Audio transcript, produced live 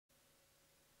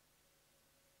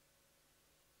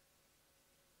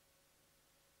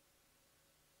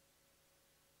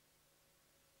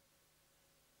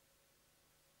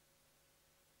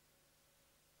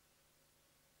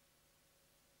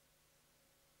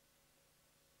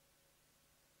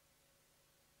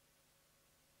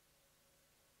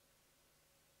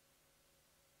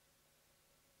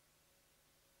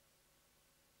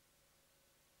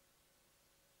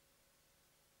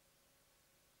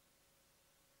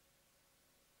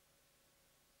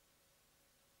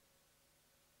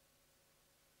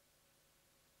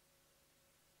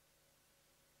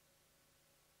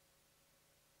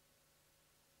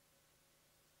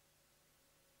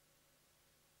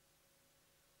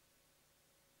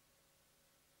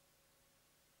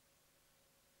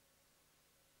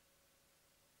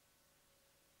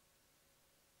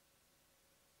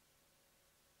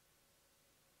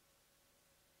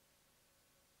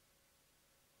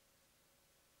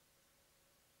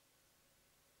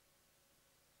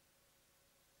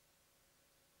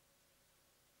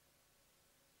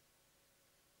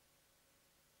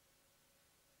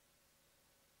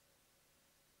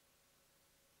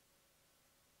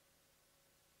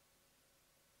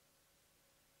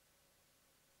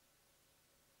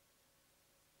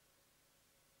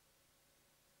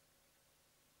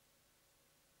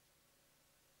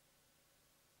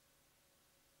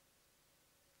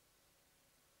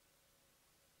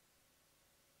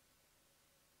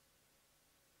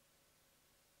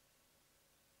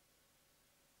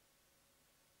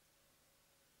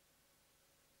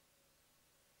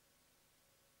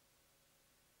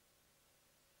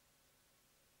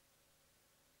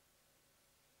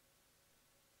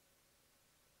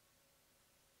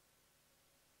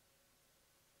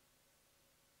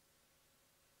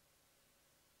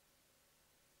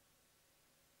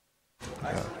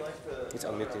It's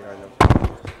unmuted right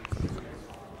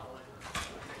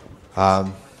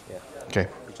now. Yeah. Okay.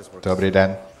 Dobrý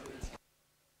den.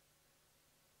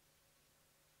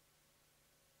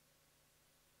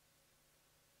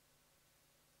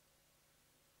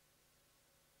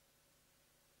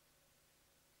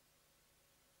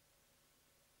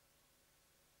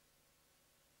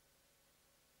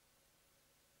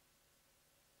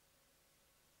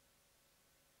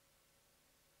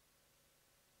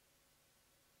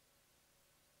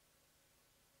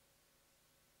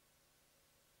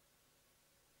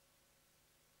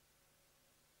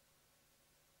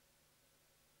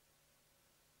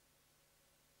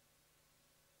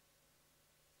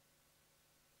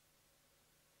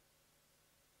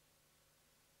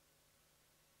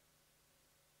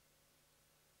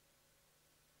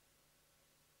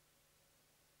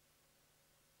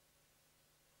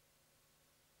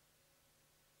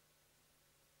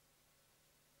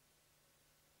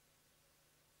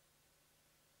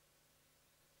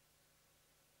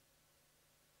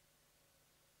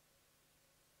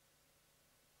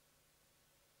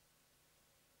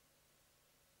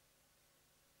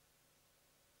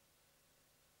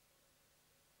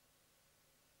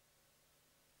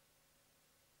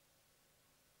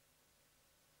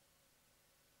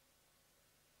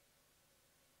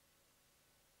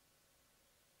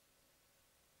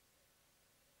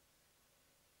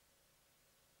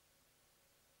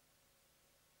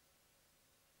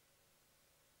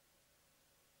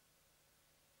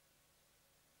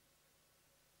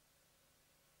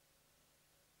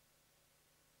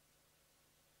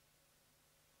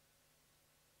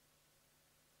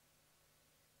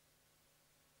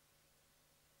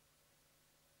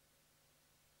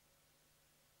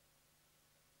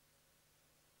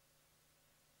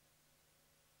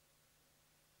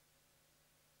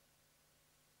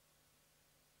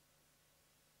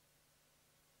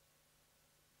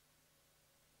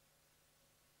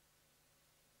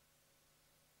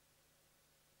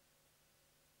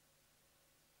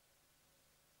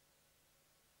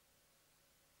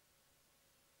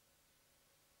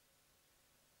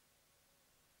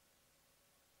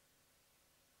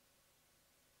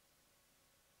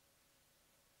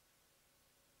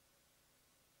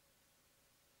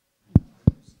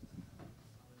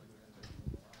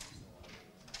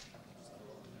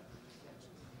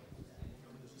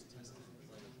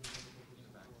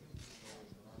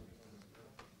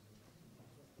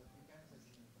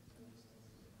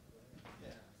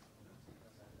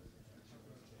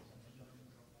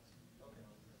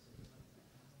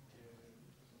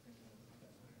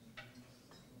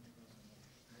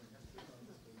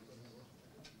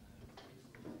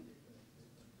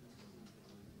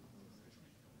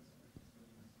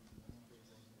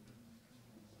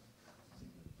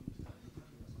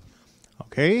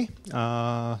 Okay,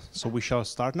 so we shall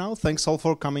start now. Thanks all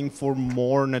for coming for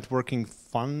more networking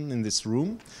fun in this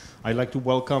room. I'd like to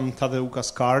welcome Thadeu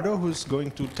Cascardo, who's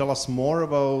going to tell us more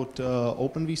about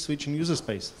Open vSwitch and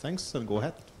Userspace. Thanks, and go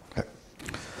ahead. Okay.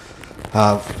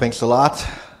 Thanks a lot.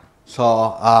 So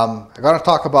I'm going to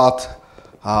talk about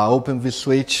Open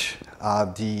vSwitch,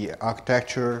 the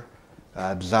architecture,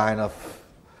 design of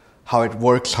how it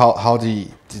works, how the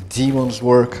daemons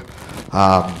work.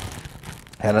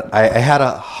 And I had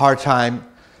a hard time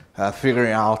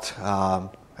figuring out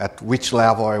at which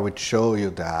level I would show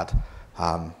you that.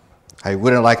 I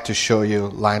wouldn't like to show you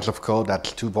lines of code,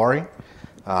 that's too boring.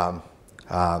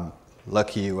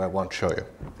 Lucky you, I won't show you.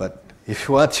 But if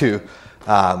you want to,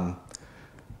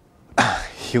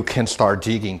 you can start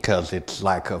digging because it's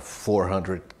like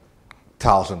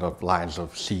 400,000 of lines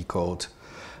of C code,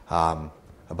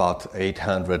 about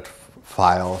 800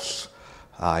 files.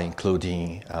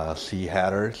 Including C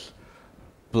headers,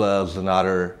 plus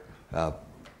another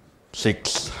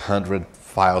 600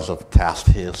 files of test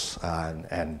hits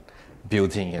and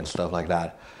building and stuff like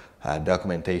that,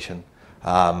 documentation.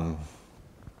 I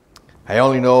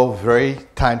only know a very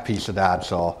tiny piece of that,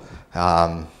 so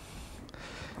I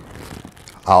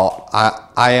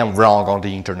am wrong on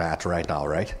the internet right now,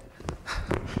 right?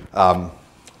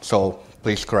 So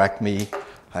please correct me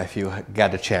if you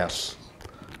get a chance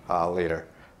later.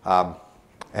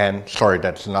 And sorry,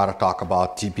 that's not a talk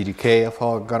about DPDK,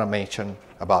 I'm going to mention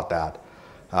about that.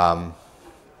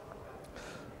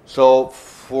 So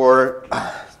for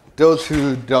those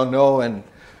who don't know, and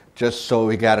just so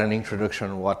we get an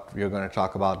introduction what we're going to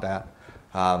talk about that.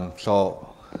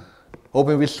 So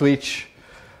Open vSwitch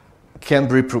can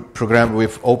be programmed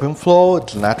with OpenFlow.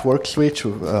 It's a network switch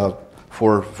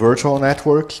for virtual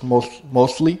networks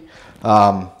mostly.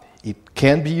 It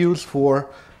can be used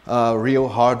for real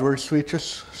hardware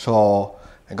switches. So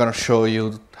I'm going to show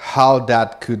you how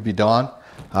that could be done.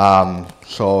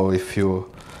 So if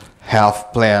you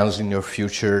have plans in your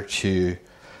future to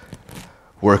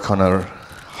work on a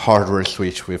hardware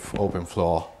switch with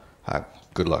OpenFlow,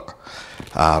 good luck.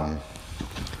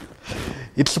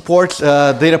 It supports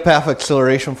data path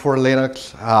acceleration for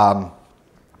Linux.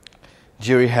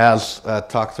 Jerry has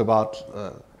talked about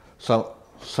some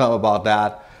about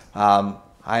that.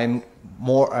 I'm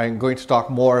going to talk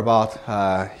more about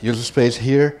Userspace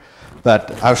here,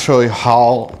 but I'll show you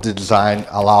how the design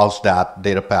allows that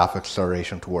data path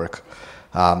acceleration to work.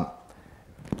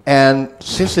 And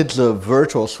since it's a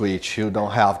virtual switch, you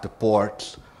don't have the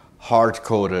ports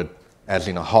hard-coded as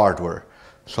in a hardware.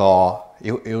 So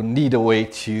you need a way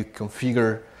to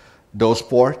configure those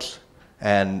ports,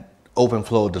 and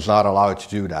OpenFlow does not allow you to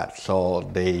do that. So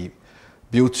they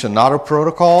built another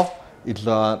protocol. It's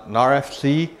an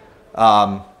RFC.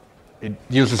 It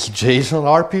uses JSON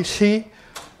RPC.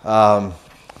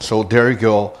 So there you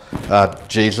go.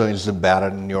 JSON is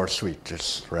embedded in your suite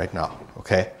just right now.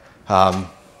 Okay.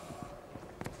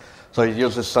 So it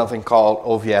uses something called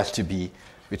OVSDB,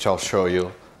 which I'll show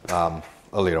you a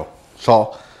little.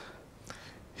 So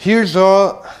here's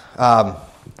a,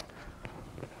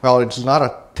 well, it's not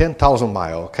a 10,000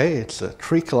 mile, okay? It's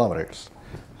 3 kilometers.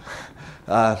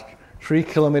 3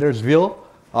 kilometers view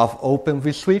of Open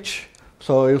vSwitch.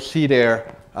 So you see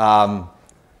there,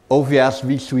 OVS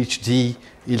vSwitch D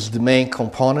is the main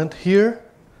component here.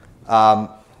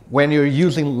 When you're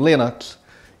using Linux,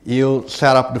 you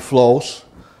set up the flows.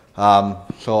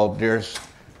 So there's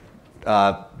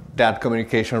that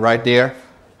communication right there.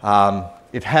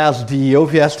 It has the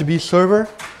OVSDB server,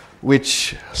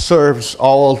 which serves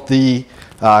all of the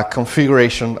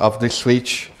configuration of the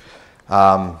switch.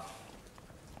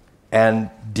 And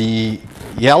the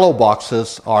yellow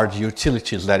boxes are the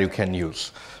utilities that you can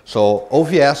use. So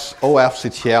OVS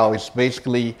OFCTL is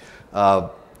basically a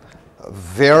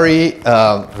very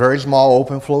small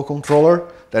OpenFlow controller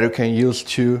that you can use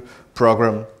to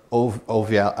program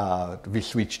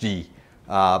vSwitch D.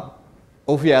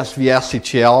 OVS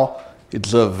VSCTL,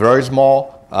 it's a very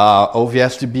small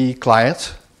OVSDB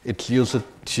client. It's used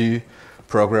to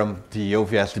program the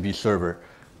OVSDB server,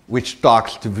 which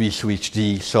talks to vSwitch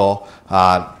D. So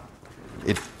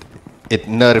it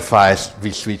notifies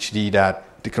vSwitch D that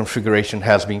the configuration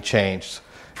has been changed,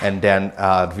 and then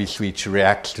vSwitch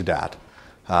reacts to that.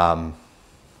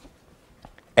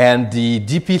 And the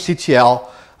DPCTL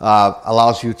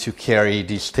allows you to carry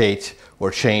the state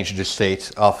or change the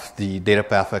state of the data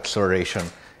path acceleration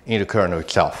in the kernel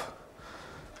itself.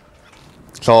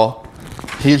 So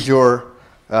here's your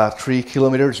 3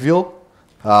 kilometers view.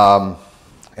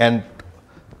 And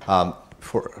I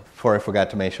forgot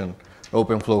to mention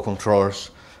OpenFlow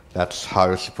controllers. That's how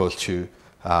you're supposed to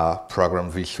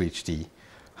program vSwitch D.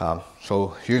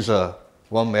 So here's a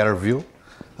 1 meter view.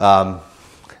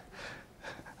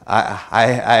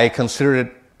 I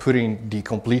considered putting the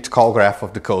complete call graph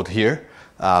of the code here,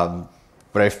 but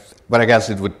I guess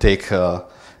it would take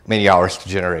many hours to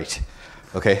generate.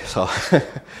 Okay, so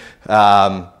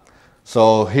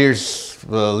so here's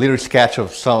a little sketch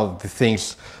of some of the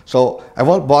things. So I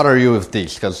won't bother you with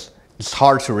this because it's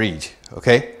hard to read.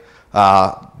 Okay,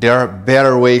 there are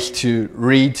better ways to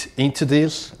read into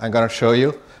this. I'm gonna show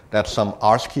you. That's some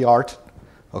ASCII art.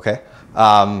 Okay.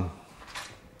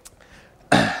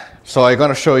 So I'm going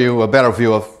to show you a better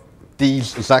view of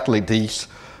these, exactly these,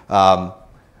 and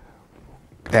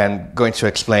going to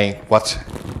explain what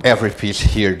every piece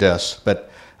here does. But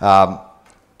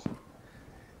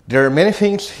there are many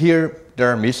things here that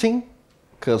are missing,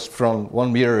 because from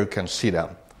 1 meter you can see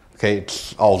them. Okay,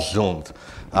 it's all zoomed.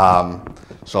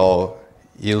 So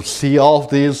you'll see all of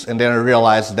these, and then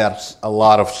realize that's a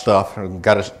lot of stuff. You've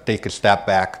got to take a step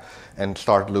back and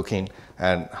start looking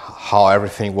at how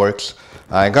everything works.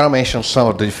 I'm going to mention some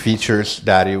of the features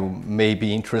that you may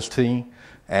be interested in,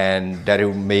 and that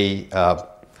you may,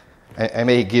 I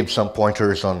may give some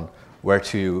pointers on where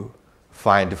to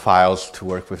find the files to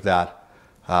work with that.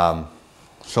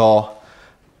 So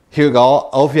here you go,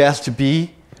 OVSDB.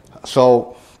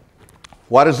 So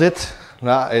what is it?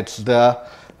 It's the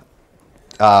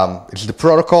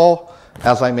protocol.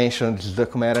 As I mentioned, it's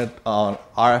documented on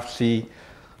RFC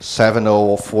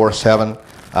 7047.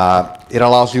 It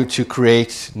allows you to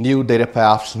create new data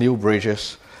paths, new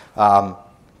bridges,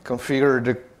 configure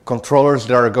the controllers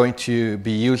that are going to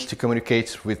be used to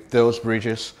communicate with those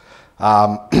bridges.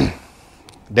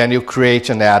 Then you create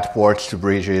and add ports to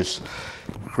bridges,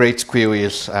 create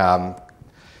queries,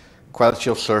 quality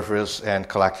of service, and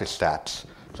collector stats.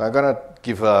 So I'm going to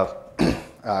give a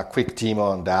quick demo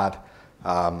on that,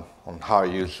 on how I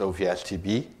use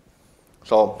OVSDB.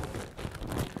 So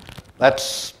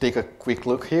let's take a quick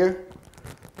look here.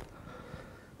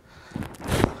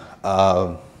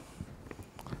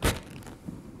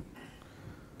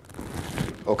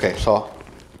 Okay, so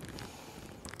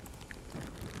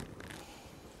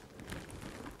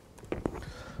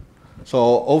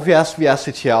OVS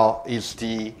vSTL is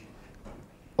the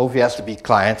OVSDB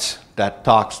client that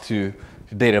talks to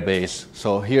the database.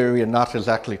 So here we are not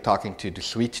exactly talking to the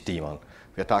switch daemon.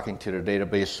 We are talking to the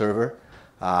database server.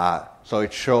 So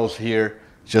it shows here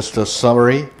just a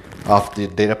summary of the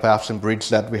data paths and bridges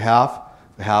that we have.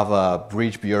 We have a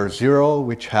bridge BR0,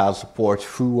 which has port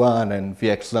foo1 and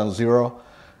VXLAN0,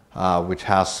 which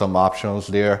has some options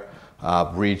there.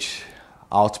 Bridge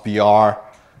out BR,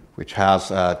 which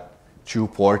has 2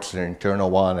 ports, an internal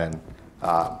one and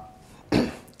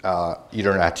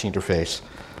Ethernet interface.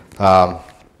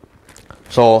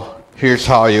 So here's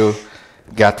how you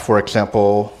get, for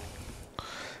example,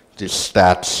 the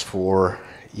stats for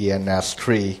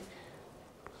ENS3.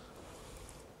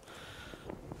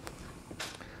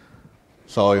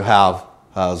 So you have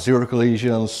 0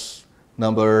 collisions,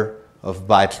 number of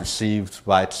bytes received,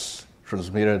 bytes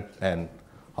transmitted, and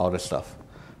all this stuff.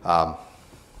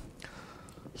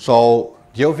 So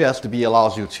the OVSDB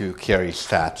allows you to carry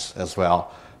stats as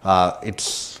well.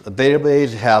 It's a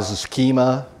database, it has a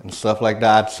schema and stuff like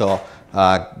that. So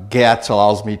get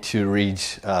allows me to read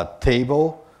a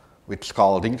table, which is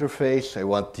called interface. I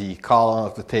want the column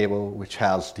of the table, which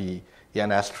has the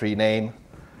ENS3 name.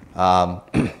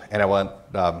 And I want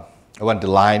the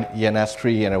line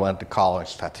ENS3, and I want the column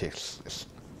statistics.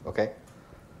 Okay.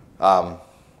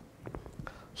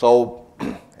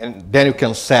 And then you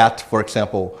can set, for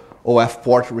example, OF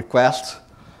port request.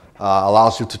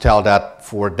 Allows you to tell that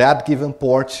for that given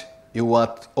port, you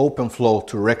want OpenFlow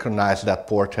to recognize that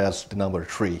port as the number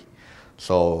 3.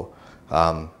 So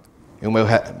you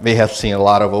may have seen a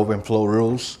lot of OpenFlow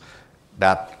rules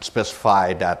that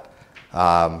specify that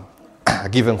a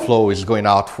given flow is going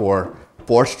out for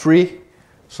port 3.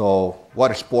 So what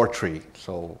is port 3?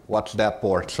 So what's that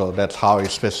port? So that's how you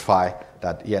specify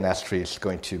that ENS3 is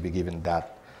going to be given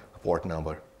that port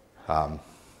number.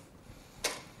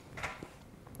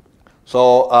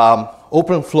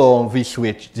 OpenFlow on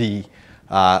vSwitch,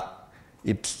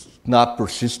 it's not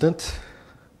persistent.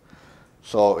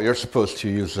 So you're supposed to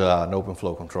use an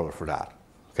OpenFlow controller for that.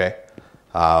 Okay.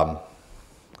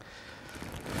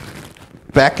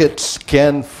 Packets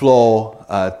can flow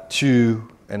to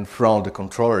and from the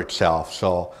controller itself.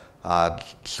 So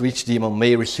switch daemon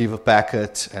may receive a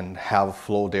packet and have a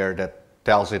flow there that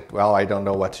tells it, well, I don't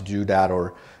know what to do that,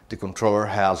 or the controller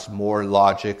has more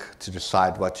logic to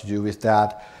decide what to do with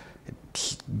that.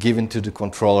 It's given to the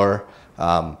controller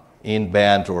in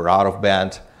band or out of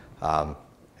band, and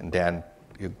then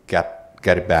you get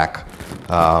it back.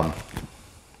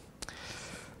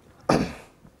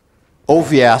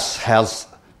 OVS has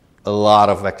a lot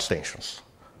of extensions.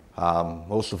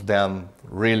 Most of them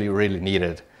really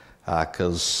needed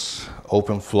because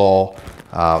OpenFlow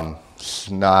is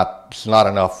not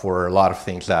enough for a lot of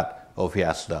things that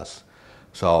OVS does.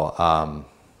 So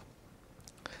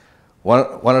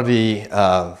one of the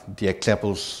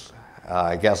examples,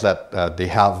 I guess that they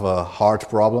have a hard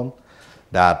problem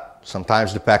that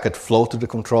sometimes the packet flows to the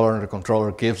controller and the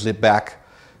controller gives it back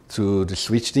to the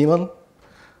switch daemon,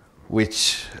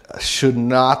 which should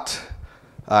not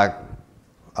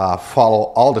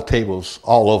follow all the tables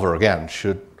all over again,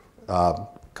 should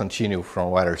continue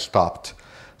from where it stopped.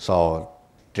 So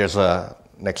there's an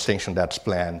extension that's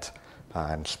planned,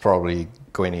 and it's probably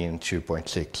going in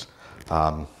 2.6.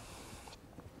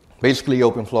 Basically,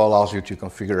 OpenFlow allows you to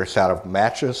configure a set of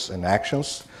matches and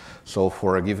actions. So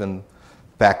for a given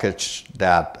package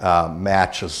that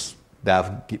matches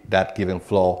that given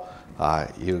flow,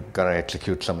 you're going to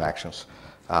execute some actions.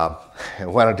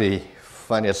 And one of the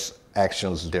funniest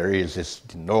actions there is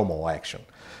the normal action,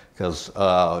 because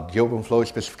the OpenFlow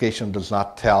specification does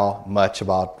not tell much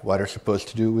about what you're supposed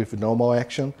to do with the normal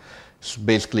action. It's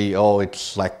basically,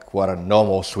 it's like what a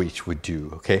normal switch would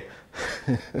do, okay?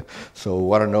 So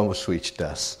what a normal switch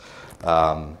does.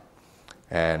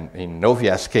 And in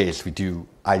OVS case, we do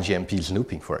IGMP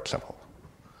snooping, for example.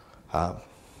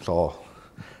 So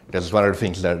that's one of the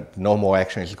things that normal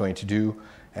action is going to do,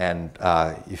 and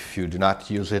if you do not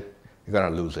use it, you're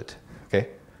going to lose it, okay?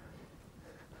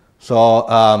 So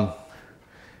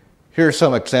here are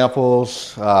some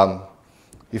examples.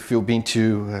 If you've been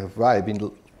to, I've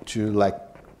been to like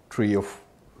three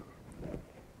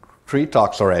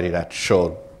talks already that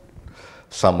showed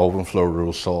some OpenFlow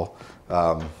rules. So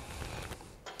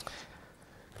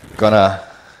gonna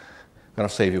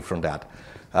save you from that.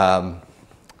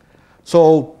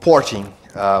 So porting.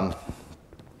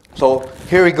 So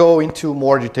here we go into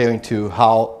more detail into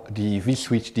how the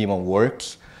vSwitch daemon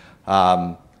works.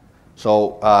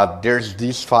 There's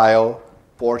this file,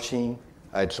 porting.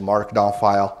 It's a markdown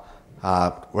file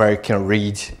where you can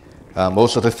read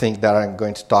most of the things that I'm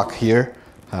going to talk here.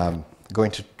 I'm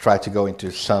going to try to go into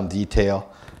some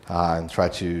detail and try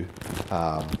to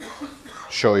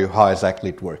show you how exactly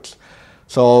it works.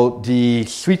 So the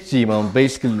switch daemon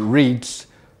basically reads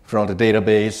from the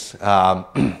database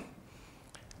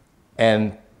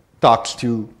and talks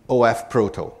to OF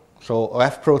proto. So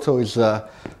OF proto is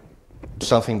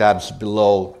something that's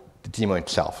below the daemon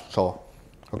itself. So,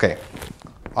 okay,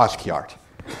 ASCII art.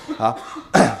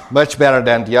 Much better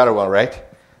than the other one, right?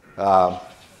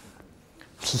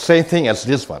 It's the same thing as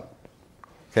this one,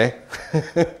 okay?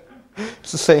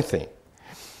 It's the same thing.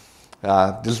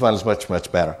 This one is much,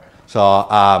 much better.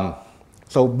 So,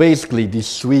 so basically, this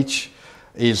switch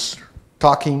is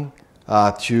talking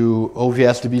to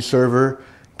OVSDB server,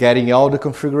 getting all the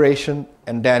configuration,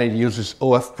 and then it uses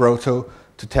OF proto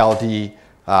to tell the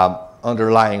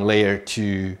underlying layer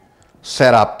to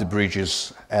set up the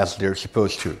bridges as they're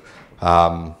supposed to.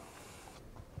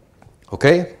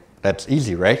 Okay, that's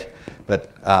easy, right?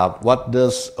 But what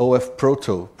does OF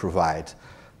proto provide?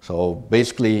 So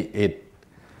basically, it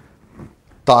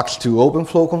talks to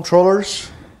OpenFlow controllers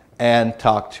and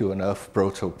talks to an OF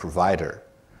proto provider.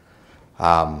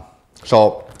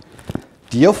 So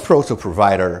the OF proto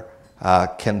provider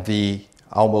can be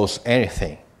almost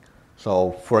anything.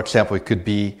 So for example, it could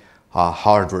be a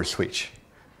hardware switch.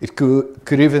 It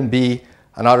could even be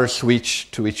another switch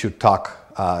to which you talk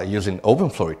using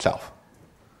OpenFlow itself.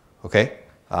 Okay?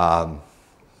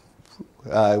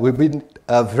 We've been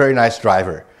a very nice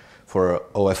driver for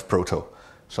OF proto.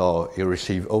 So you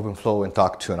receive OpenFlow and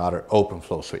talk to another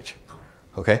OpenFlow switch.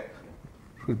 Okay?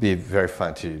 It would be very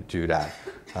fun to do that.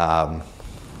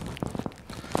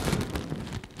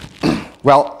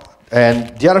 Well,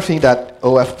 and the other thing that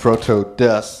OF proto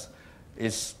does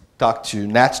is talk to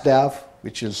NetDev,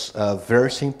 which is a very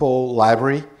simple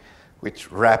library which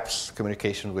wraps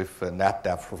communication with a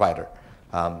NetDev provider.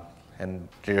 And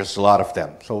there's a lot of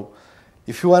them. So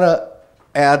if you want to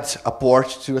add a port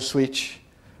to a switch,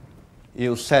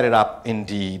 you set it up in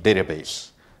the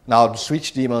database. Now the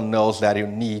switch daemon knows that you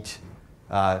need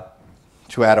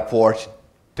to add a port,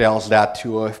 tells that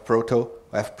to OF proto.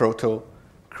 OF proto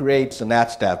creates a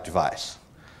NetDev device,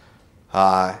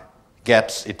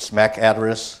 gets its MAC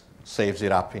address, saves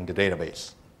it up in the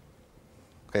database.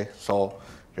 Okay, so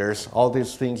there's all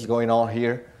these things going on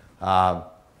here,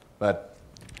 but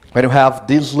when you have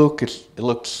this look, it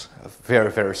looks very,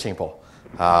 very simple.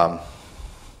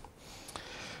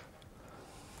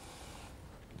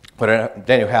 But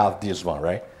then you have this one,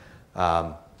 right?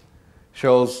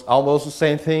 Shows almost the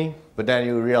same thing, but then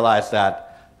you realize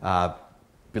that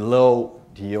below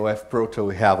the OF proto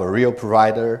we have a real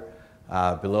provider.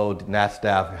 Below the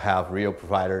NetDev we have real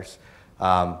providers.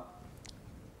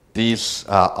 This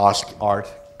ASCII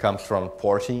art comes from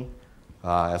porting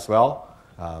as well.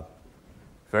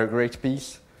 Very great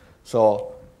piece.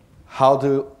 So how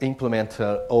to implement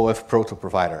an OF proto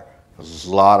provider? There's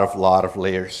a lot of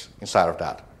layers inside of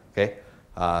that. Okay,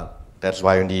 that's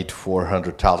why you need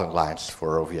 400,000 lines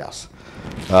for OVS.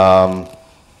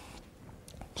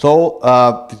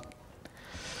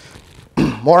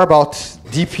 More about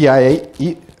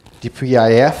DPIF.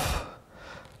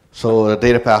 So the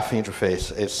data path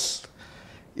interface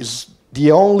is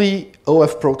the only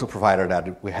OF proto provider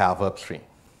that we have upstream.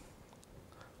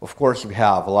 Of course, we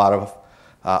have a lot of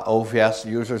OVS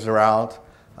users around.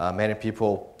 Many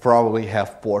people probably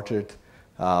have ported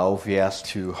OVS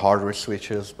to hardware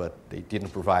switches, but they didn't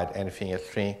provide anything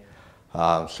upstream.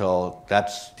 So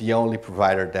that's the only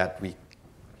provider that we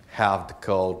have the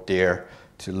code there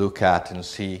to look at and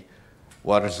see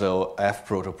what is the OF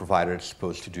proto provider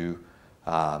supposed to do.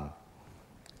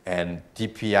 And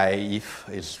DPIF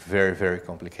is very, very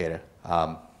complicated.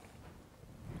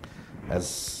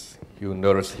 As you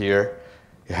notice here,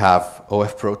 you have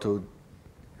OF proto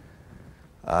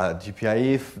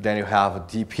DPIF, then you have a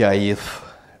DPIF,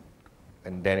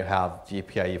 and then you have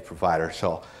DPIF provider.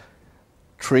 So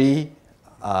 3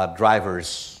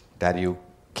 drivers that you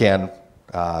can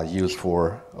use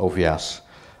for OVS.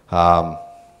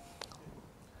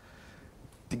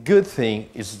 The good thing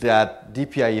is that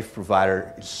DPIF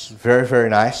provider is very, very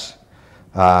nice.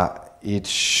 It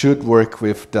should work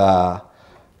with the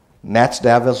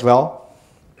NetDev as well.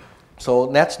 So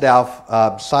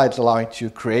NetDev, besides allowing you to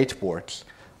create ports,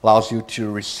 allows you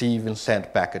to receive and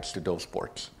send packets to those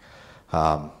ports,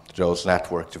 those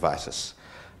network devices.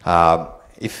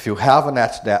 if you have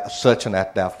such a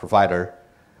NetDev provider,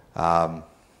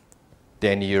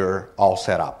 then you're all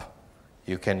set up.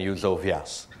 You can use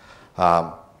OVS.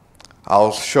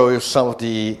 I'll show you some of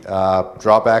the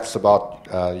drawbacks about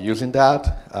using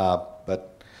that,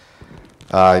 but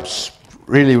it's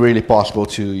really, really possible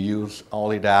to use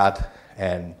only that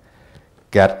and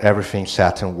get everything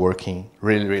set and working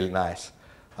really, really nice.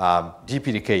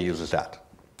 DPDK uses that.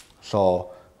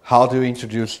 So how do you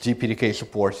introduce DPDK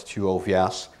support to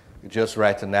OVS? You just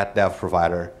write a NetDev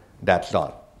provider, that's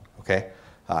done. Okay?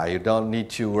 You don't need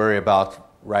to worry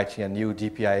about writing a new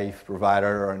DPIF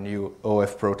provider or a new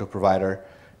OF Proto provider.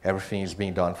 Everything is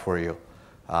being done for you.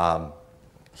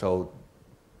 So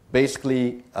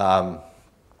basically,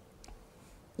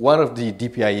 one of the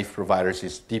DPIF providers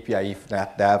is DPIF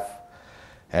NetDev,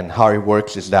 and how it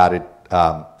works is that it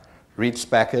reads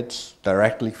packets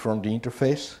directly from the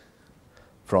interface,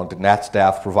 from the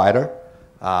NetDev provider,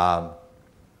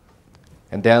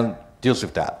 and then deals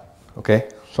with that. Okay,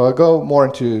 so I'll go more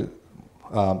into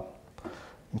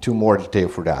more detail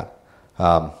for that.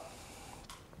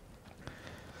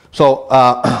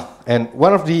 And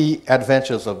one of the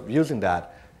advantages of using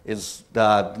that is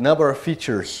the number of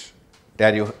features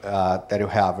that you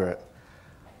have.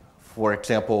 For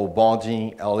example,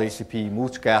 bonding, LACP,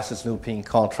 multicast snooping,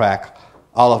 contract,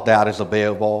 all of that is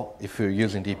available if you're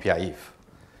using DPIF.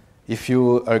 If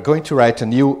you are going to write a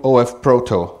new OF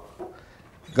Proto,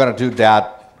 you're going to do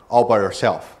that all by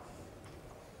yourself.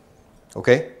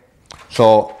 Okay?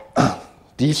 So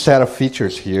these set of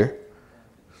features here,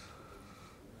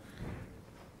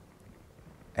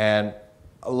 and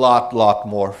a lot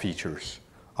more features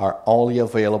are only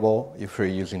available if you're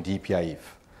using DPIF.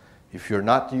 If you're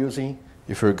not using,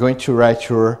 if you're going to write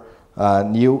your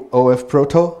new OF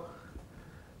Proto,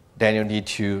 then you need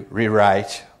to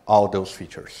rewrite all those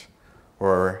features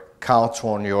or count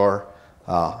on your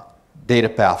data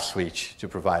path switch to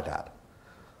provide that.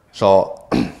 So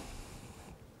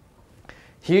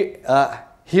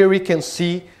here we can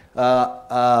see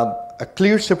a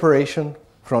clear separation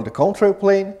from the control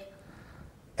plane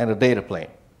and the data plane,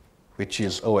 which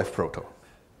is OF Proto.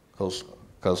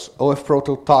 Because OF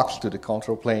Proto talks to the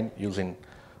control plane using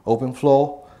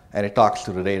OpenFlow, and it talks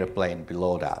to the data plane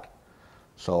below that.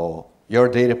 So your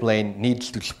data plane needs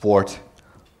to support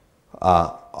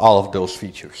all of those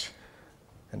features,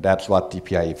 and that's what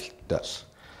DPIF does.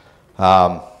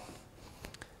 One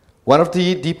of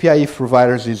the DPIF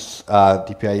providers is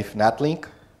DPIF NetLink.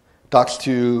 Talks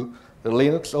to the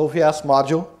Linux OVS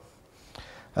module,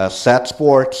 sets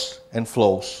ports, and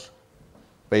flows.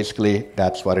 Basically,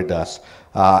 that's what it does.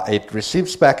 It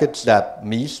receives packets that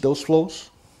miss those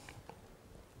flows,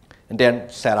 and then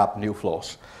set up new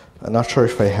flows. I'm not sure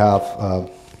if I have,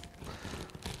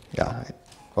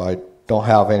 I don't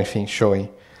have anything showing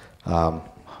an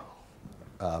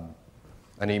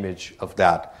image of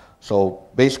that. So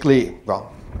basically,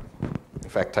 well, in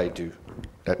fact I do,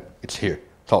 that it's here.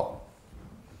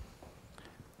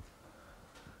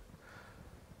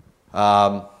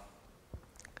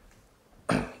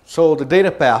 So the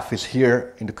data path is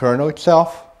here in the kernel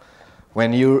itself.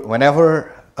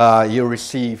 Whenever you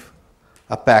receive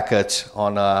a packet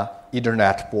on an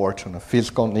Ethernet port, on a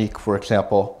physical NIC, for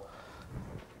example,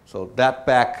 so that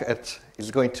packet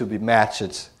is going to be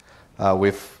matched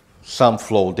with some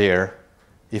flow there.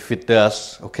 If it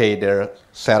does, okay, there are a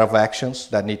set of actions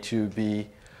that need to be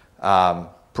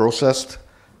processed.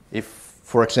 If,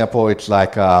 for example, it's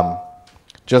like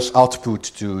just output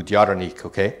to the other NIC,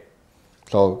 okay?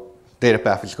 So data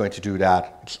path is going to do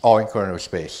that. It's all in kernel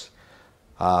space,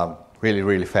 really,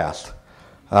 really fast.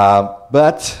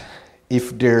 But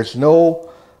if there's no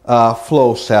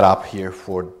flow set up here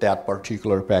for that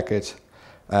particular packet,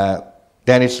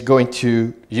 then it's going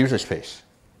to Userspace.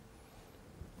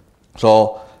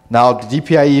 So now the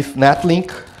DPIF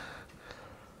NetLink,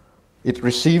 it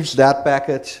receives that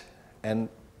packet and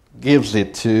gives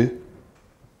it to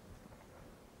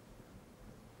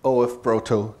OF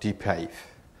Proto DPIF.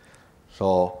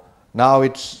 So now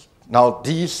this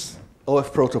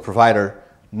OF Proto provider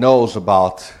knows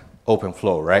about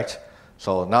OpenFlow, right?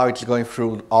 So now it's going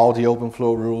through all the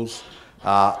OpenFlow rules,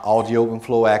 all the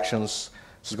OpenFlow actions.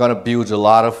 It's going to build a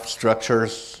lot of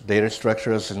structures, data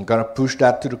structures, and going to push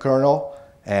that to the kernel.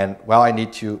 And well, I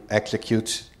need to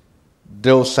execute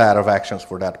those set of actions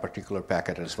for that particular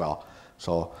packet as well.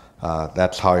 So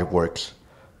that's how it works.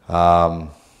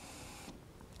 But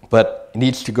it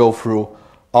needs to go through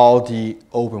all the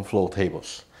OpenFlow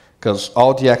tables, because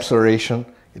all the acceleration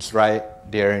is right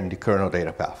there in the kernel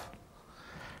data path.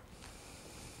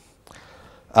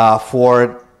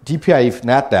 For DPIF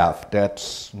NetDev,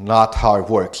 that's not how it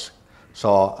works.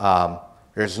 So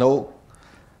there's no,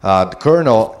 the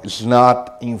kernel is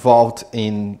not involved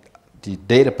in the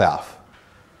data path.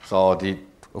 So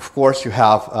of course you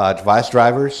have device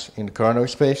drivers in the kernel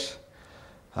space.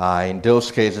 In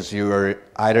those cases you are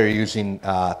either using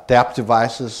tap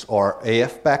devices or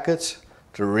AF packets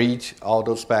to read all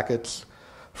those packets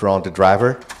from the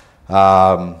driver.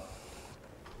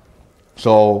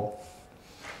 So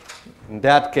in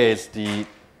that case,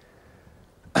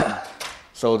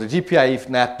 so the GPIF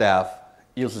NetDev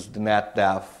uses the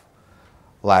NetDev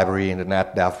library and the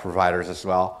NetDev providers as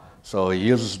well. So it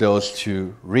uses those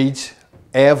to read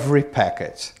every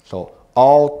packet. So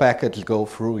all packets go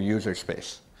through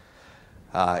Userspace.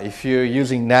 If you're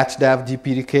using NetDev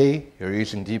DPDK, you're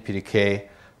using DPDK,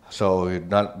 so you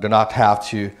do not have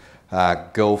to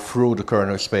go through the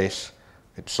kernel space.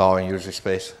 It's all in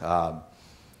Userspace.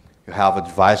 You have a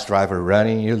device driver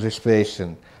running Userspace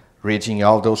and reading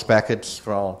all those packets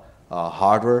from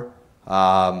hardware,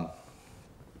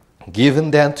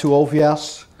 given then to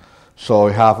OVS. So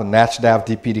you have a NetDev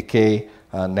DPDK,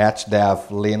 NetDev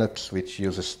Linux, which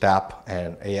uses TAP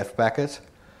and AF packets.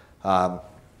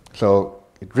 So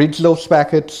it reads those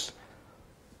packets,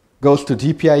 goes to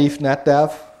DPIF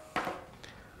NetDev.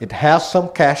 It has some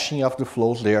caching of the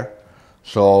flows there.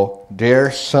 So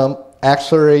there's some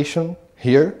acceleration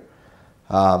here,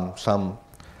 some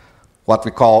what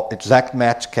we call exact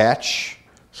match cache,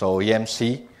 so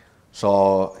EMC.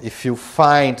 So if you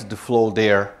find the flow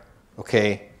there,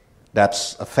 okay,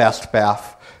 that's a fast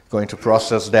path, going to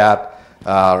process that,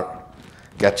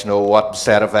 get to know what the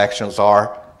set of actions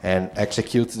are and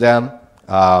execute them,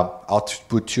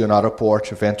 output to another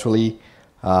port eventually.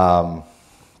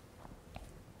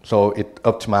 So it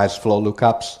optimizes flow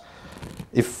lookups.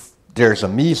 If there's a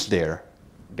miss there,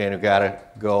 then you gotta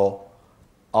go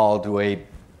all the way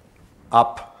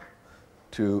up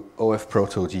to OF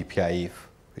Proto GPIF,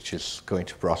 which is going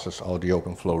to process all the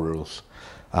OpenFlow rules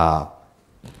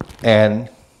and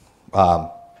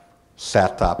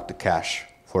set up the cache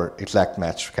for exact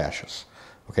match caches.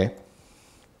 Okay.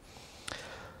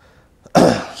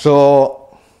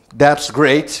 So that's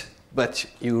great, but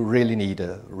you really need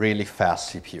a really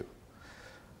fast CPU.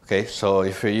 Okay, so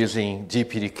if you're using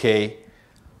DPDK,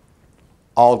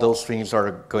 all those things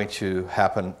are going to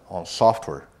happen on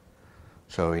software.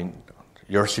 So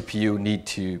your CPU need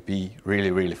to be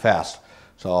really, really fast.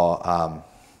 So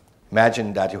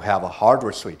imagine that you have a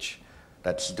hardware switch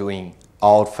that's doing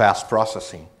all fast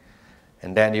processing,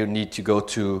 and then you need to go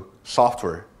to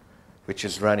software, which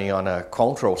is running on a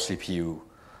control CPU,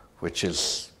 which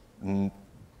is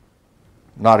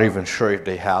not even sure if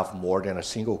they have more than a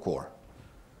single core,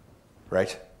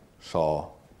 right?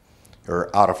 So you're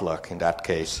out of luck in that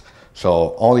case.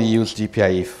 So only use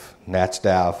DPIF,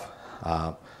 NetDev,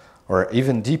 or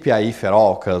even DPIF at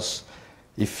all, because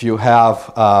if you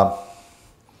have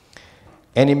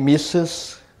any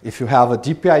misses, if you have a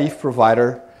DPIF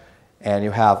provider and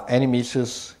you have any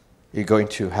misses, you're going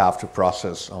to have to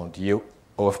process on the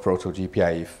OF Proto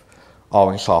GPIF,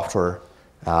 all in software.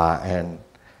 And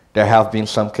there have been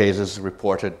some cases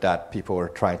reported that people were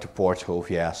trying to port to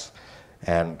OVS,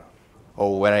 and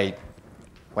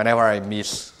whenever I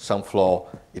miss some flow,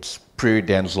 it's pretty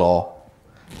damn slow.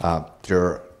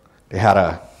 They had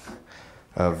a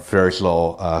very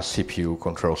slow CPU,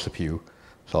 control CPU,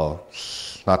 so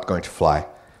it's not going to fly.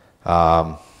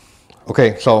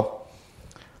 Okay, so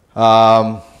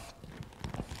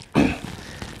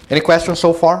any questions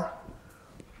so far?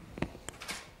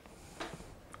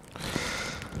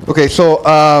 Okay, so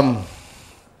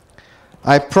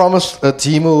I promised a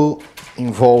demo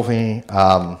involving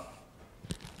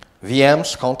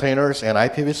VMs, containers, and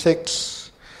IPv6.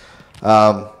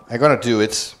 I'm going to do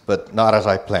it, but not as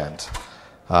I planned.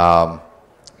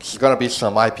 There's going to be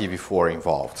some IPv4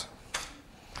 involved.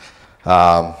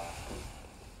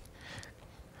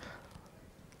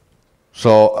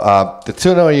 So the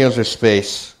tunnel user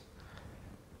space,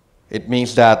 it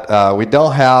means that we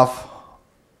don't have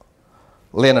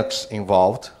Linux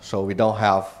involved, so we don't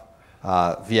have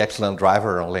VXLAN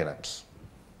driver on Linux.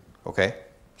 Okay,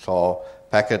 so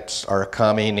packets are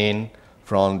coming in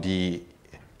from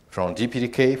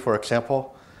DPDK, for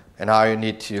example, and now you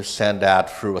need to send that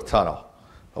through a tunnel.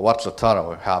 But what's a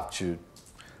tunnel?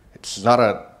 It's not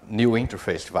a new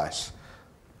interface device.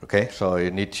 Okay, so you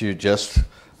need to just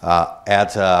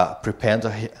add a prepend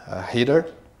header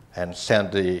and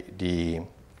send the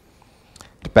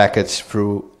packets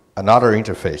through another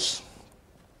interface.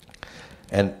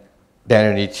 And then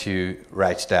you need to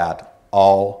write that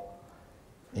all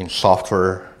in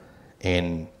software,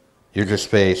 in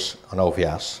Userspace, on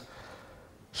OVS.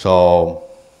 So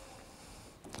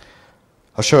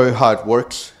I'll show you how it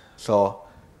works. So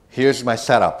here's my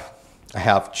setup. I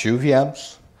have 2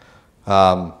 VMs,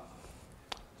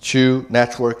 2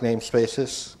 network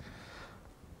namespaces,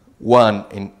 1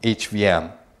 in each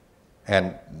VM,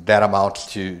 and that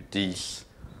amounts to this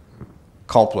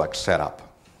complex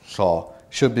setup. So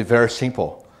it should be very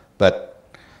simple, but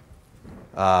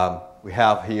we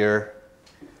have here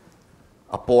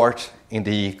a port in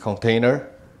the container,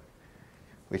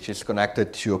 which is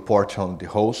connected to a port on the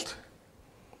host,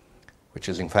 which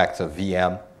is in fact a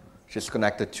VM, which is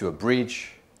connected to a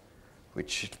bridge,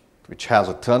 which has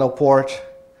a tunnel port,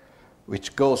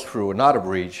 which goes through another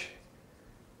bridge,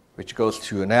 which goes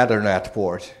to an Ethernet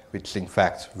port, which is in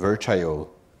fact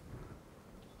virtual.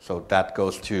 So that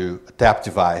goes to a tap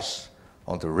device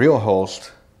on the real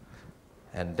host,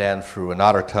 and then through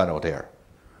another tunnel there.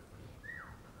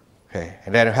 Okay,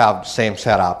 and then you have the same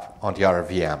setup on the other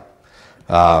VM.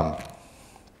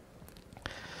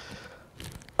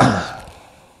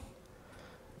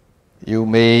 You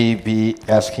may be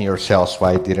asking yourselves,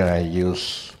 why didn't I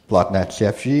use plotnet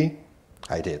CFG?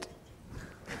 I did.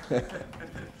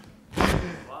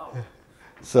 Wow.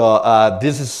 So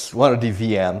this is one of the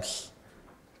VMs.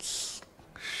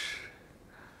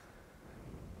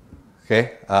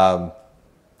 Okay,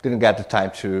 didn't get the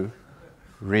time to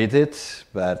read it,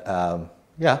 but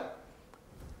yeah,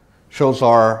 shows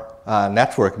our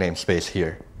network namespace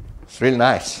here. It's really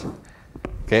nice.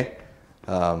 Okay,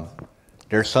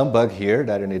 there's some bug here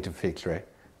that you need to fix, right?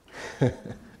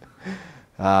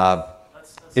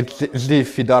 It's the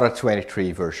Fedora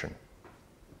 23 version.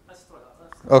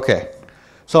 Okay,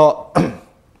 so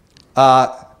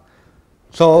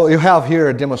so you have here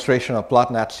a demonstration of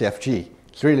plotnet CFG.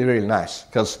 It's really, really nice,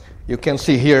 because you can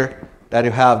see here that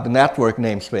you have the network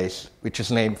namespace, which is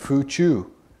named foo2,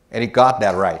 and you got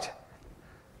that right.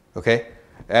 Okay?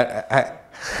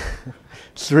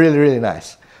 It's really, really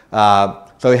nice.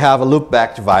 So we have a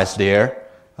loopback device there.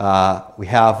 We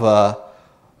have a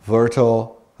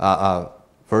virtual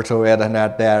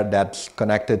Ethernet there that's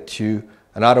connected to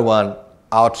another one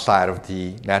outside of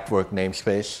the network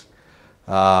namespace,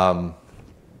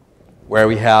 where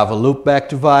we have a loopback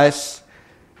device.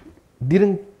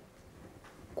 Didn't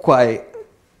quite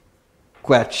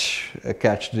catch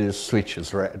the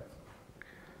switches, right?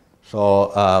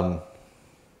 So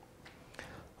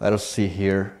let us see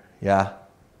here. Yeah.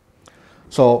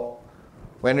 So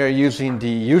when you're using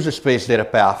the Userspace data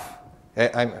path,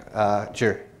 I'm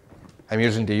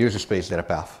using the Userspace data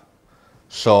path.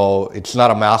 So it's not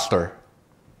a master.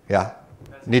 Yeah.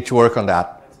 Need to work on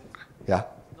that. Yeah.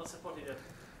 Not supported yet.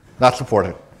 Not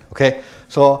supported. Okay.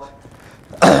 So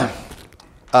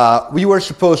we were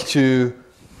supposed to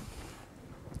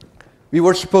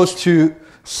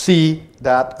see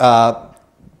that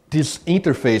this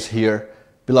interface here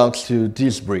belongs to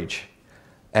this bridge,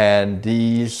 and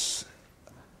these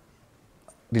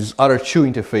other 2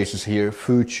 interfaces here,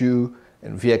 foo2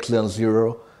 and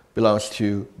VXLAN0, belongs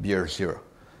to BR0.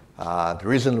 The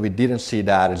reason we didn't see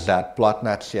that is that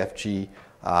plotnet CFG,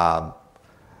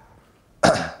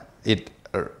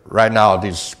 right now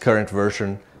this current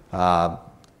version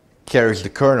carries the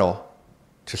kernel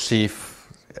to see if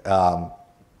an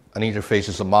interface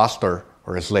is a master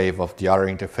or a slave of the other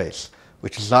interface,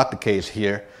 which is not the case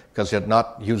here, because you're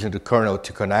not using the kernel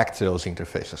to connect to those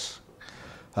interfaces.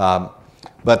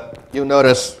 But you'll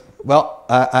notice, well,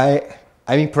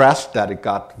 I'm impressed that it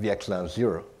got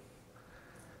VXLAN0.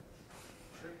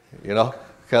 You know,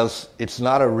 because it's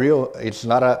not a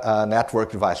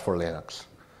network device for Linux.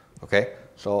 Okay,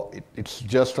 so it's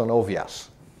just on OVS.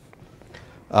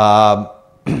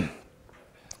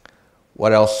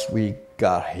 What else we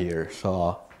got here?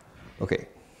 So, okay.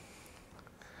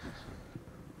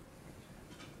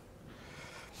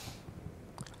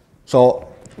 So,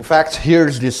 in fact,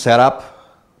 here's this setup.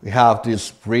 We have this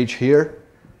bridge here.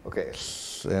 Okay,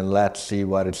 and let's see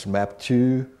what it's mapped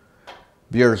to.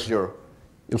 BR0.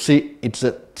 You'll see it's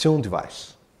a tune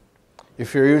device.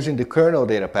 If you're using the kernel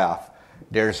data path,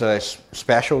 there's a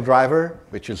special driver,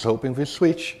 which is Open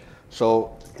vSwitch.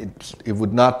 So it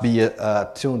would not be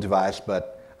a tune device,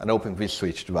 but an Open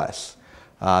vSwitch device.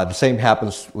 The same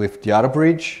happens with the other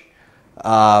bridge.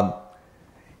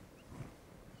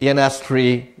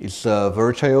 ENS3 is a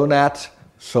virtual net,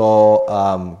 so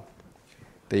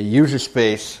the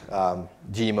Userspace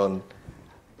daemon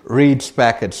reads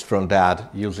packets from that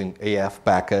using AF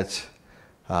packet,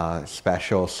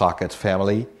 special socket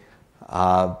family.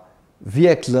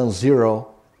 VXLAN0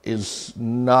 is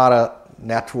not a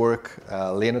network,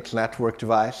 Linux network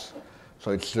device, so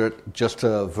it's just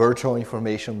a virtual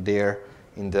information there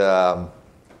in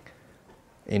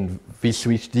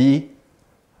vSwitch D.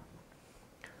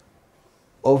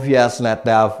 OVS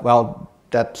NetDev, well,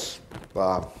 that's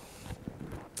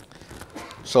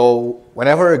so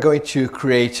whenever we're going to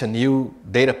create a new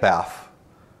data path,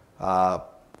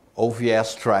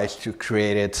 OVS tries to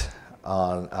create it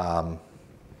on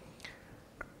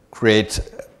create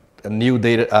a new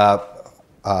data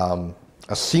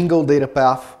a single data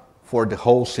path for the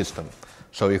whole system.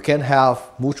 So you can have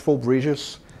multiple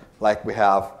bridges, like we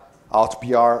have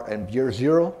AltBR and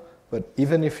BR0, but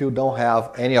even if you don't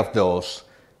have any of those,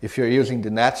 if you're using the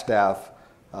NetDev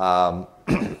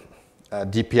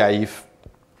DPI,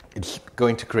 it's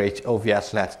going to create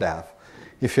OVS NetDev.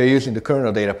 If you're using the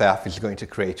kernel data path, it's going to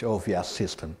create OVS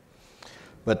system.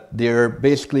 But there are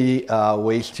basically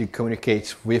ways to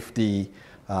communicate with the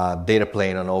data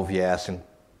plane on OVS and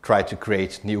try to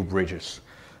create new bridges.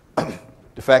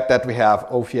 The fact that we have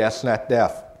OVS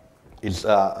NetDev is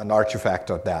an artifact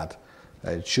of that.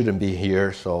 It shouldn't be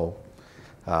here, so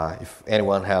if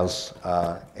anyone has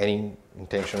any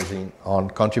intentions on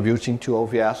contributing to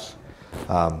OVS,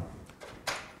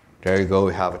 there you go,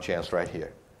 we have a chance right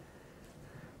here.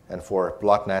 And for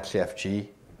 .NET CFG,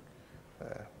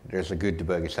 there's a good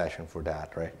debugging session for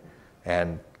that, right?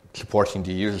 And supporting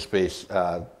the Userspace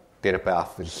data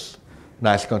path is a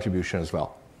nice contribution as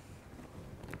well.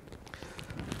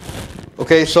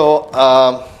 Okay, so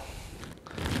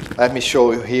let me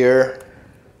show you here.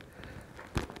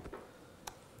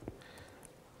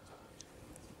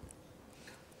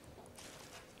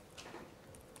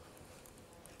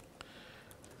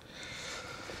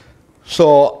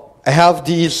 So I have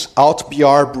this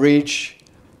AltBR bridge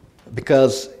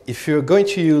because if you're going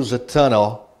to use a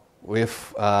tunnel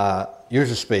with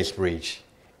Userspace bridge,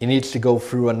 it needs to go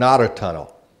through another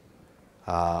tunnel.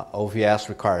 OVS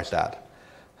requires that.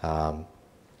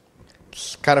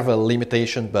 It's kind of a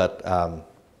limitation, but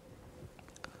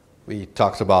we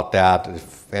talked about that.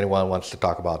 If anyone wants to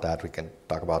talk about that, we can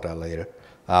talk about that later.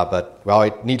 But, well,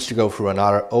 it needs to go through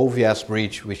another OVS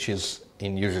bridge, which is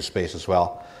in Userspace as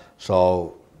well.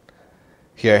 So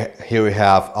here we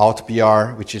have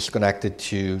AltBR, which is connected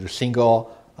to the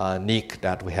single NIC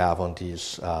that we have on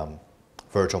this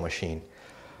virtual machine.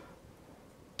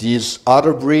 This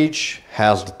other bridge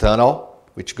has the tunnel,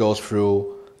 which goes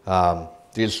through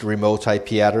this remote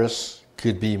IP address.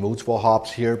 Could be multiple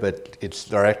hops here, but it's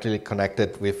directly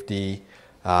connected with the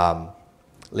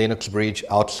Linux bridge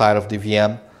outside of the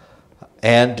VM.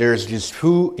 And there's this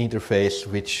foo interface,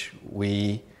 which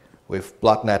we, with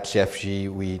 .NET CFG,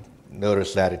 we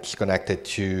notice that it's connected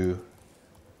to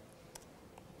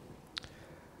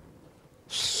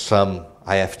some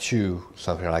IF2,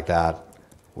 something like that,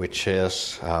 which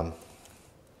is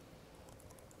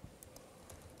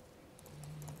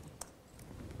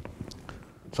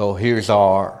so here's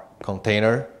our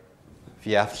container,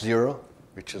 VF0,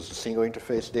 which is a single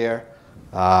interface there.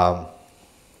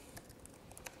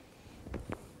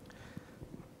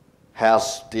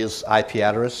 Has this IP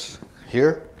address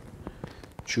here,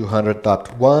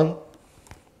 200.1.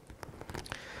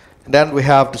 And then we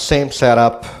have the same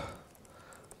setup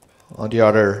on the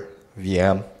other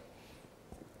VM.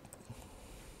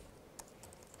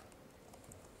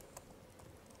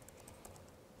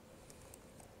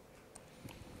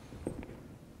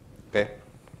 Okay.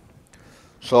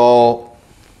 So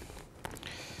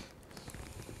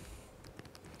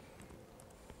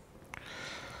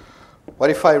what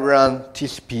if I run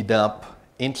TCP dump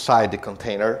inside the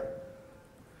container,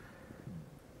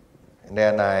 and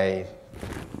then I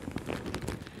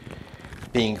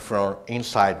ping from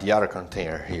inside the other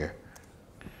container here?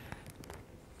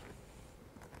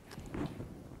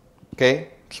 Okay,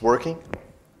 it's working.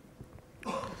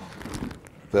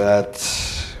 But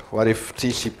what if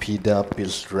TCP dump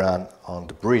is run on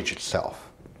the bridge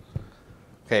itself?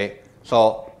 Okay,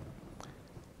 so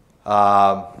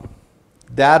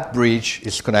that bridge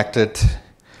is connected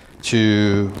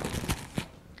to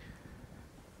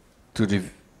the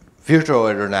virtual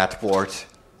Ethernet port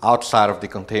outside of the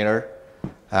container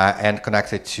and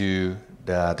connected to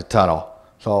the tunnel.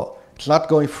 So it's not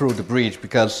going through the bridge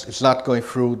because it's not going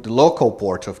through the local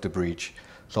port of the bridge.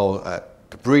 So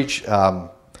the bridge,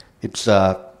 it's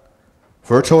a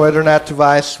virtual Ethernet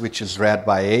device which is read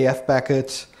by AF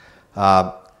packets.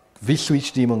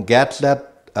 vSwitch daemon gets that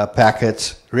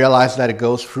packet, realize that it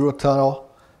goes through a tunnel.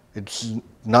 It's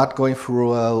not going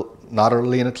through another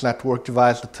Linux network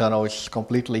device. The tunnel is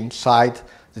completely inside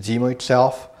the daemon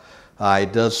itself.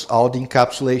 It does all the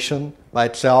encapsulation by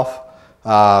itself.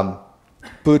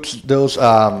 Puts those.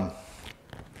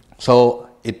 So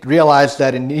it realized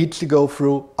that it needs to go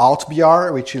through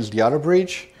AltBR, which is the other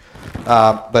bridge.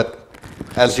 But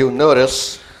as you'll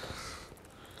notice,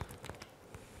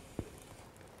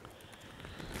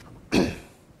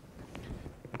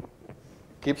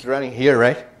 keeps running here,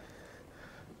 right?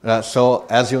 So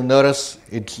as you'll notice,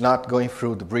 it's not going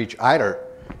through the bridge either,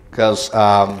 because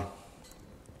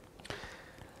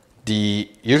the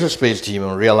Userspace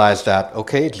daemon realized that,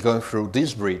 okay, it's going through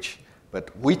this bridge, but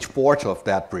which port of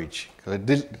that bridge? Because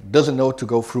it doesn't know to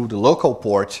go through the local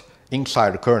port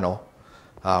inside the kernel,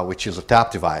 which is a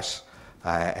tap device.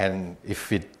 And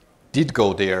if it did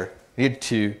go there, it needed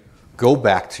to go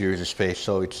back to Userspace,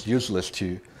 so it's useless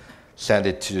to send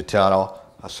it to the tunnel.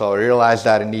 So I realized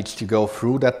that it needs to go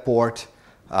through that port,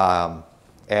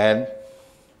 and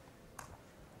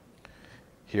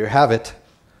here you have it.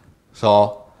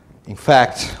 So in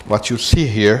fact, what you see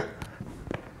here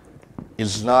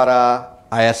is not a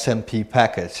ISMP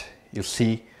packet. You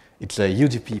see it's a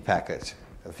UDP packet,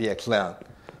 a VXLAN.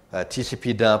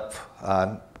 TCP dump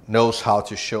knows how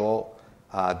to show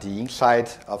the inside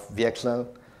of VXLAN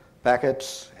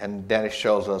packets, and then it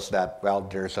shows us that, well,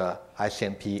 there's a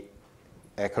ICMP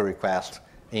echo request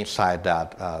inside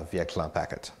that VXLAN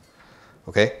packet.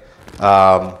 Okay?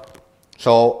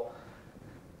 So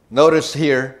notice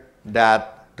here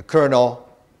that the kernel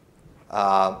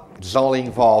is only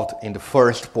involved in the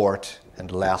first port and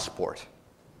the last port.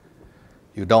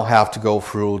 You don't have to go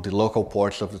through the local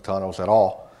ports of the tunnels at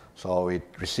all. So it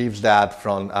receives that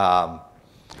from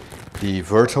the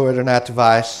virtual Ethernet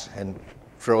device and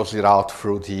throws it out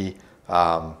through the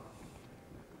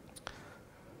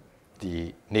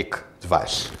NIC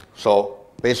device. So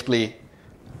basically,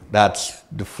 that's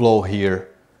the flow here,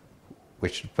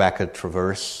 which the packet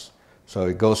traverses. So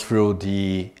it goes through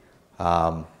the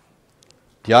other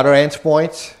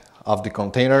endpoint of the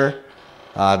container,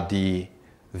 the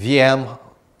VM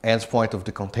endpoint of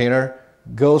the container,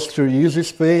 goes through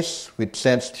Userspace, which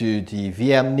sends to the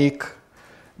VM NIC.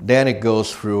 Then it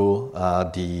goes through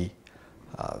the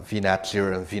VNet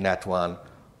 0 and VNet 1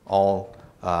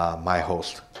 on my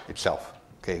host itself,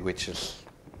 okay, which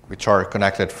are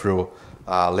connected through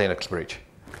Linux bridge.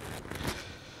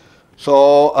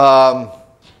 So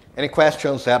any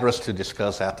questions, address to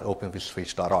discuss at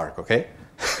openvswitch.org, okay?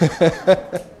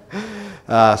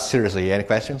 Seriously, any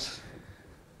questions?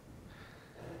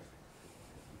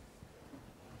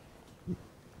 You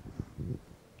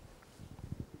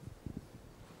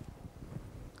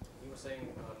were saying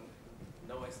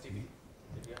no STB.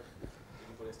 Did you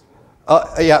put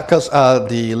STB? Yeah, because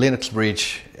the Linux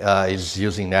bridge is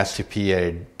using STP.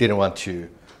 I didn't want to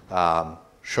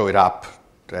show it up.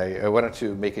 I wanted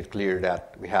to make it clear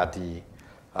that we had the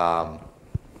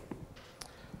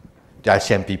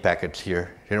ICMP packets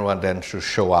here. Didn't want them to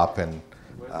show up and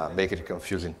make it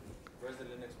confusing. Where's the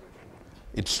Linux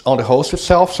bridge? It's on the host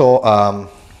itself, so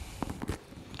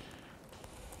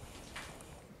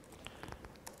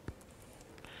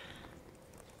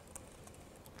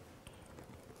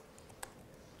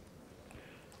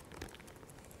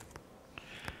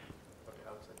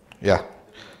yeah.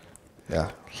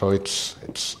 So it's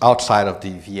outside of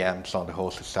the VMs on the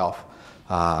host itself.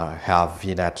 Have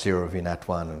VNet 0, VNet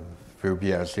 1, and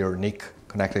VirBR 0 NIC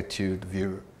connected to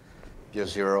the VirBR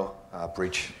 0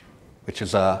 bridge, which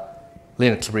is a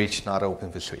Linux bridge, not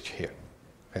Open vSwitch here.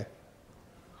 Okay.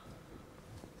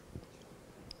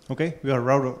 Okay, we are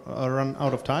run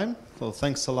out of time, so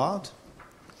thanks a lot.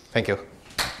 Thank you.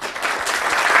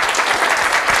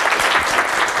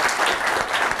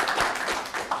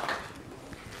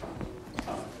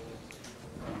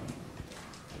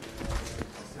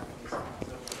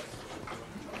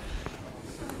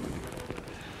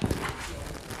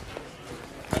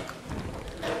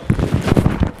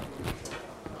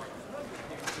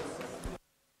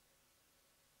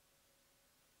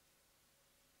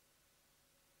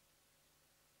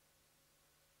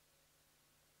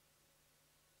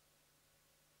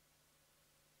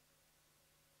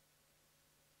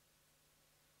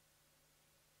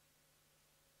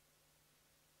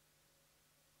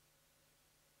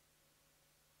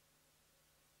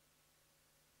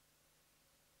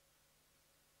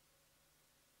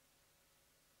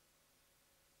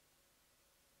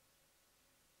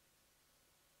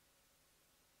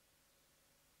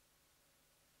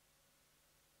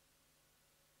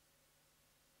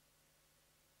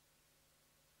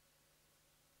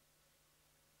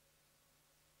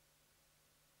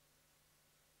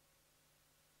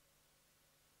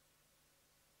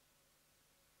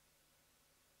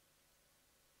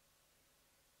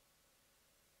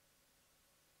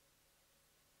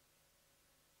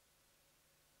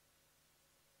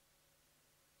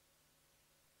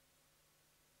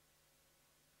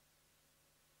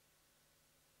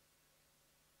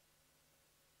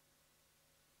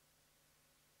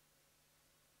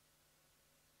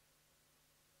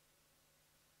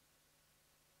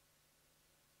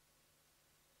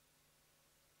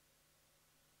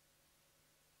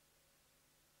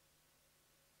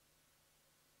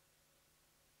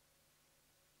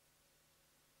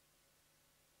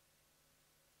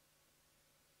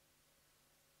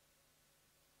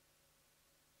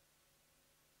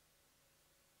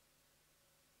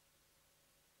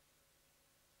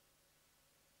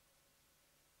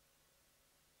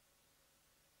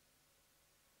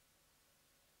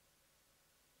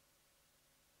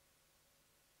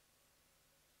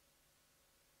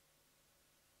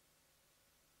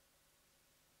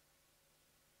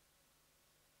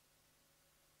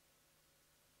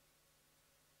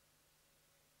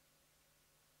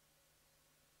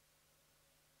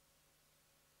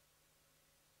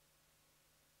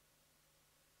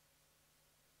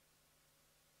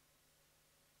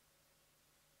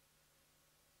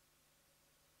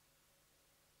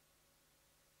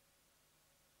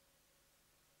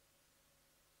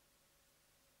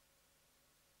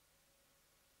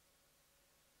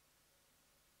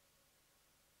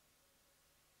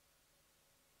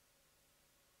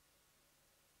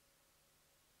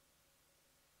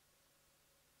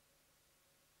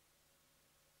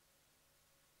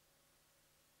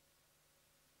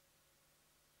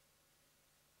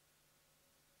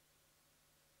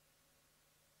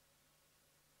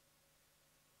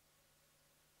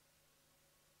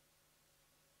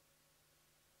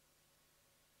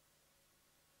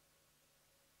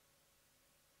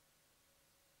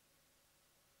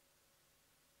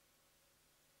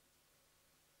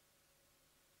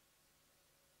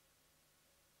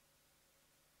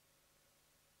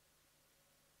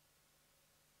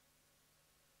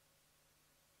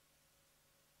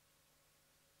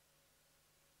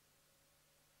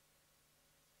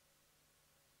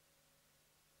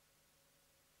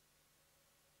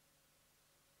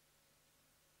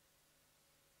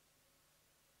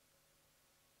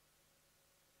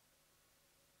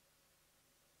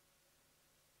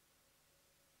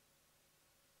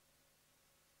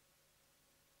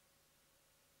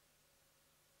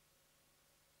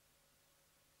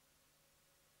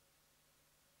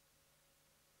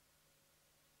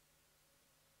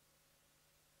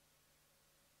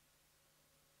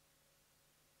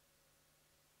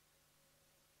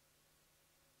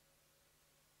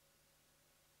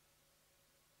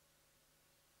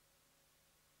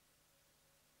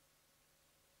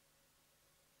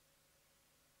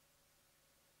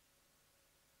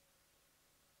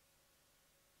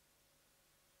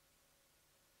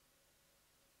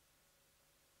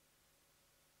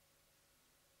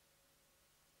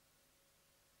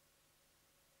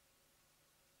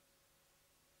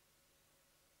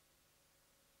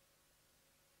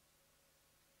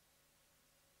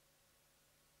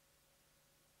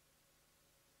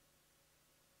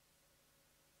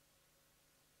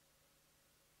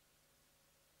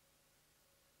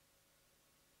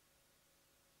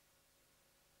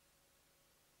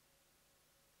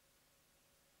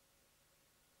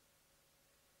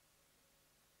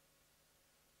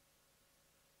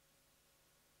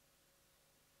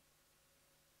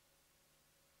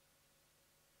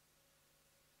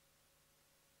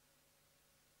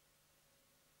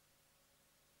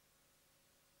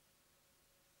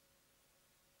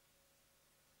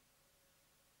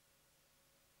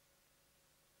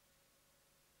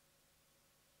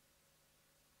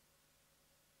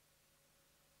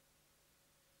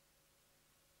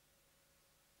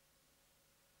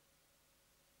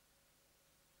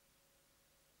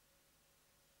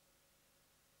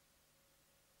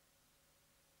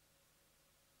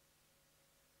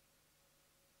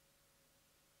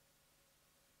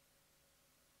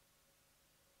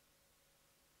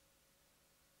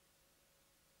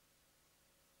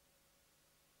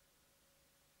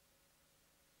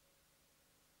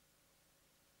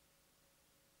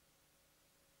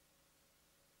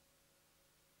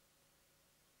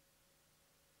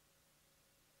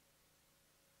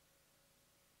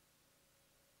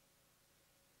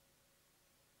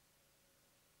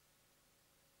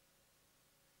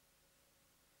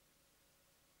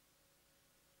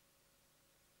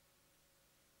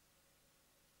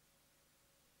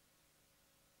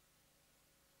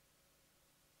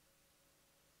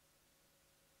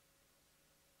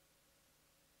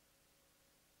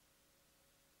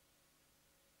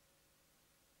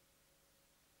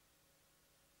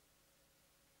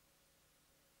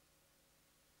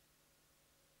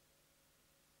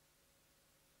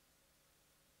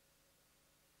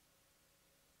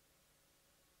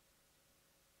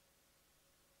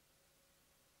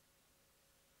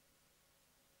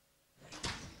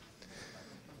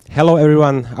 Hello,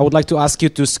 everyone. I would like to ask you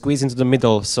to squeeze into the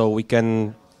middle so we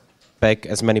can pack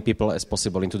as many people as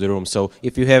possible into the room. So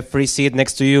if you have free seat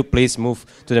next to you, please move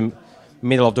to the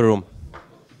middle of the room.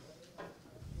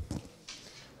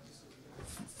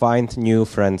 Find new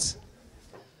friends.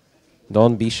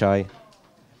 Don't be shy.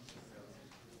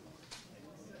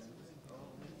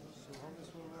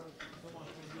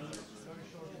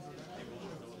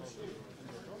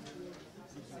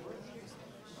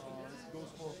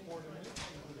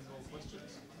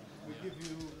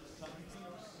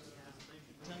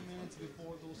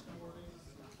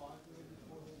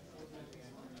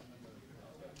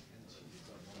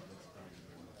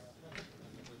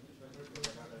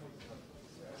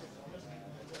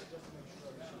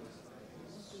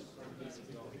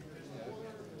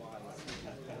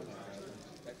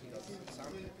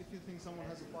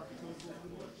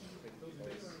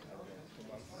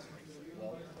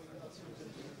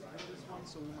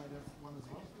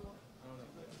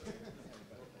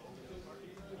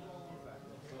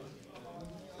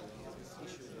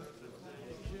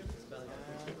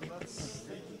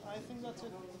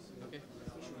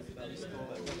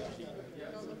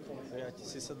 Já ti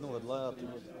si sednu vedle a ty...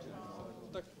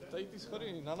 Tak tady ty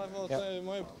schody nalevo, to je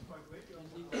moje...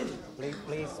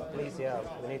 Please, yeah.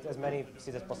 We need as many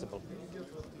seats as possible.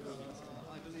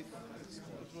 I believe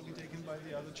it will be taken by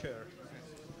the other chair.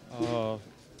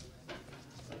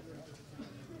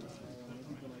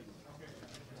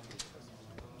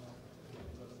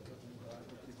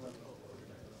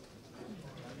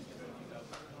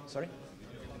 Sorry?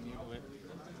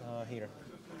 Here,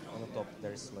 on the top,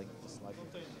 there's like a slide.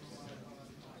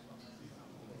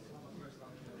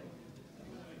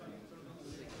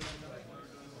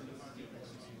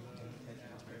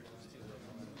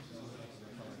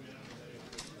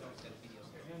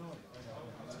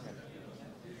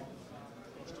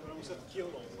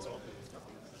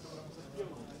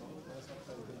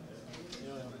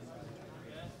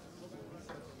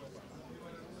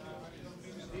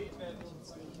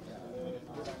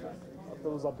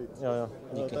 To zabit. Jo,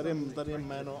 díky. Tady je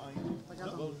jméno a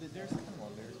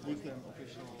díky.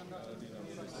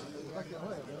 Tak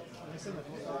hele, my se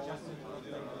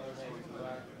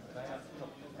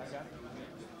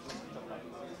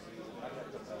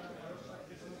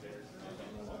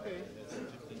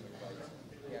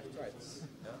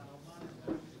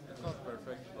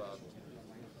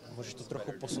Můžeš to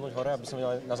trochu posunout hore, aby jsme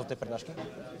měli název té přednášky?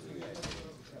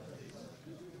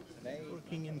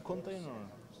 Working in container.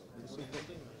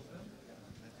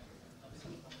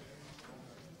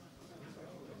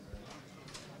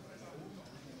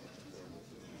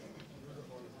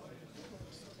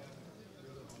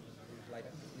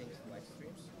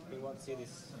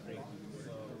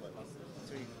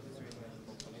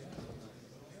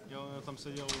 Jo, tam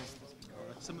seděl,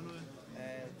 jak se jmenuje?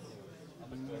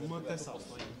 Mtesa,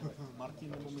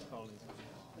 Martin nebo Michal.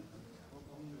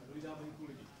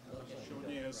 Což je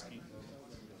hodně hezký.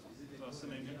 To je asi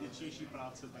nejvděčnější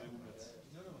práce tady vůbec.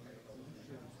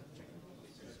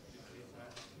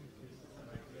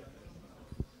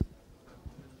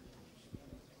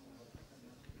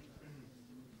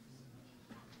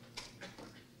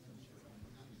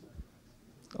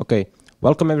 Okay,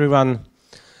 welcome everyone.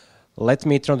 Let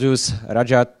me introduce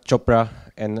Rajat Chopra,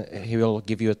 and he will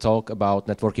give you a talk about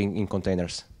networking in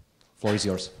containers. Floor is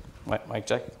yours. Mic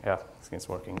check? Yeah, it's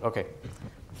working. Okay.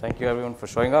 Thank you everyone for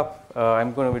showing up.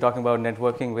 I'm going to be talking about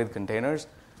networking with containers.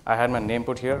 I had my name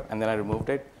put here and then I removed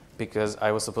it because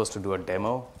I was supposed to do a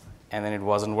demo and then it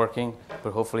wasn't working,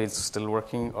 but hopefully it's still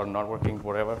working or not working,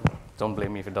 whatever. Don't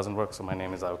blame me if it doesn't work, so my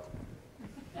name is out.